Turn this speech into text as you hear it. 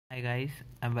Hi guys,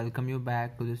 I welcome you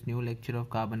back to this new lecture of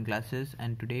carbon classes,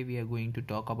 and today we are going to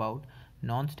talk about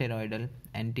non-steroidal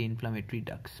anti-inflammatory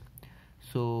drugs.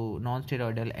 So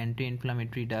non-steroidal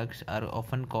anti-inflammatory drugs are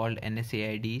often called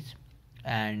NSAIDs,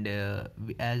 and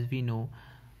as we know,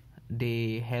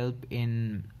 they help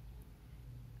in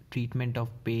treatment of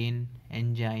pain,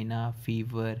 angina,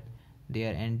 fever. They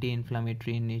are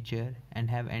anti-inflammatory in nature and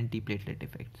have antiplatelet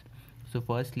effects. So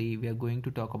firstly, we are going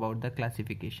to talk about the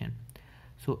classification.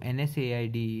 So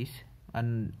NSAIDs are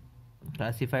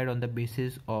classified on the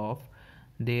basis of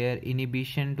their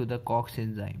inhibition to the COX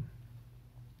enzyme.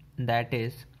 That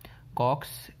is,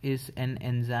 COX is an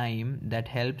enzyme that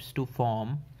helps to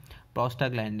form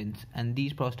prostaglandins, and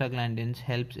these prostaglandins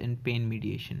helps in pain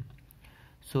mediation.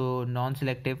 So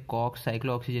non-selective COX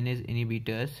cyclooxygenase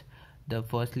inhibitors, the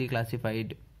firstly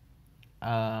classified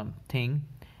thing,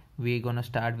 we're gonna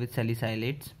start with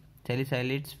salicylates.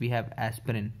 Salicylates, we have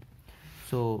aspirin.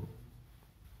 So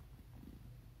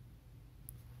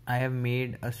I have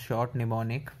made a short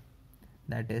mnemonic,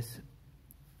 that is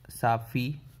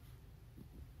Safi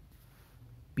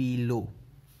Pilo.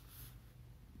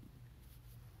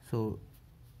 So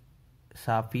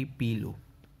Safi Pilo.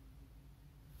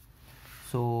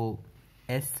 So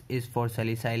S is for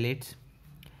salicylates.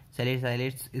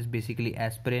 Salicylates is basically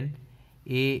aspirin.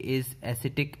 A is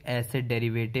acetic acid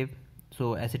derivative.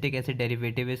 So acetic acid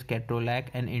derivative is ketorolac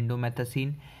and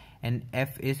indomethacin, and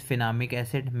F is phenamic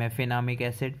acid, mefenamic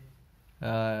acid,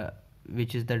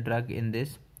 which is the drug in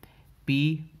this.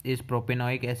 P is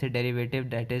propanoic acid derivative,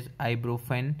 that is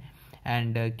ibuprofen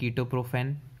and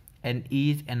ketoprofen, and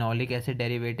E is enolic acid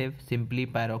derivative, simply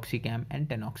piroxicam and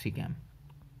tanoxicam.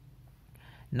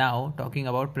 Now talking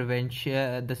about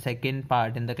prevention, the second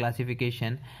part in the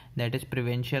classification, that is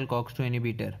preferential COX-2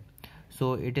 inhibitor.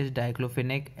 So it is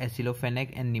diclofenac,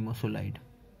 acylfenac and nimesulide.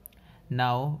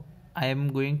 Now I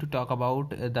am going to talk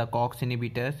about the COX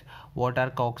inhibitors. What are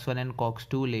COX-1 and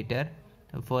COX-2 later.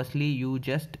 Firstly, you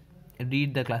just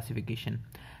read the classification.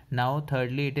 Now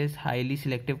thirdly, it is highly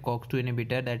selective COX-2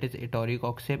 inhibitor, that is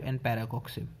etoricoxib and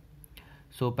paracoxib.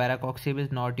 So paracoxib is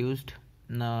not used,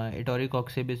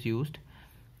 etoricoxib is used.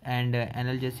 And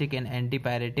analgesic and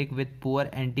antipyretic with poor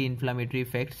anti-inflammatory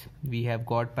effects, we have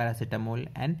got paracetamol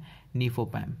and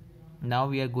nifopam. Now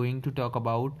we are going to talk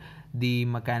about the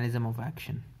mechanism of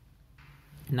action.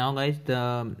 Now guys,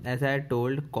 as I had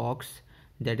told, COX,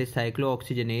 that is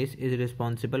cyclooxygenase, is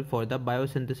responsible for the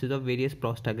biosynthesis of various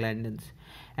prostaglandins,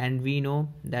 and we know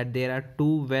that there are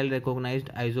two well recognized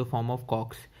isoform of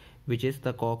COX, which is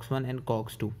the COX-1 and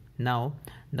COX-2. Now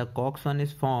the COX-1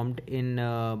 is formed in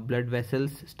blood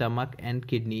vessels, stomach and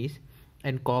kidneys,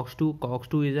 and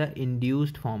COX-2 is a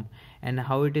induced form. And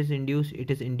how it is induced?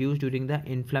 It is induced during the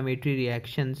inflammatory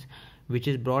reactions which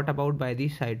is brought about by the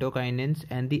cytokinins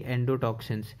and the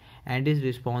endotoxins, and is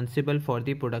responsible for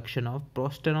the production of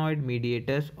prostanoid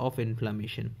mediators of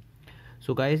inflammation.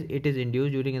 So guys, it is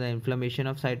induced during the inflammation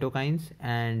of cytokines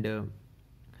and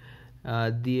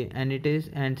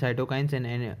cytokines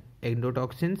and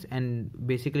endotoxins, and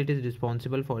basically it is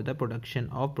responsible for the production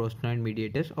of prostanoid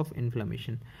mediators of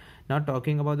inflammation. Now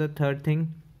talking about the third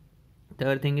thing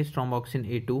is thromboxane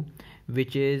A2,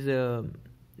 which is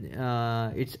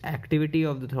its activity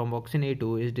of the thromboxane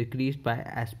A2 is decreased by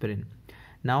aspirin.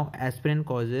 Now aspirin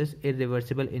causes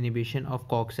irreversible inhibition of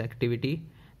COX activity.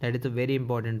 That is a very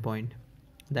important point,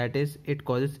 that is, it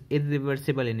causes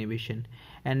irreversible inhibition,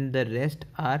 and the rest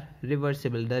are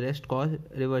reversible. The rest cause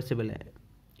reversible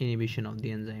inhibition of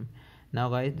the enzyme. Now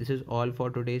guys, this is all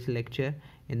for today's lecture.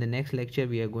 In the next lecture,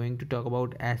 we are going to talk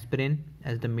about aspirin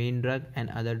as the main drug, and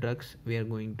other drugs we are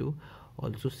going to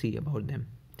also see about them.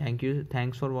 Thank you.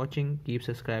 Thanks for watching. Keep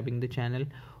subscribing the channel.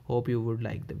 Hope you would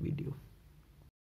like the video.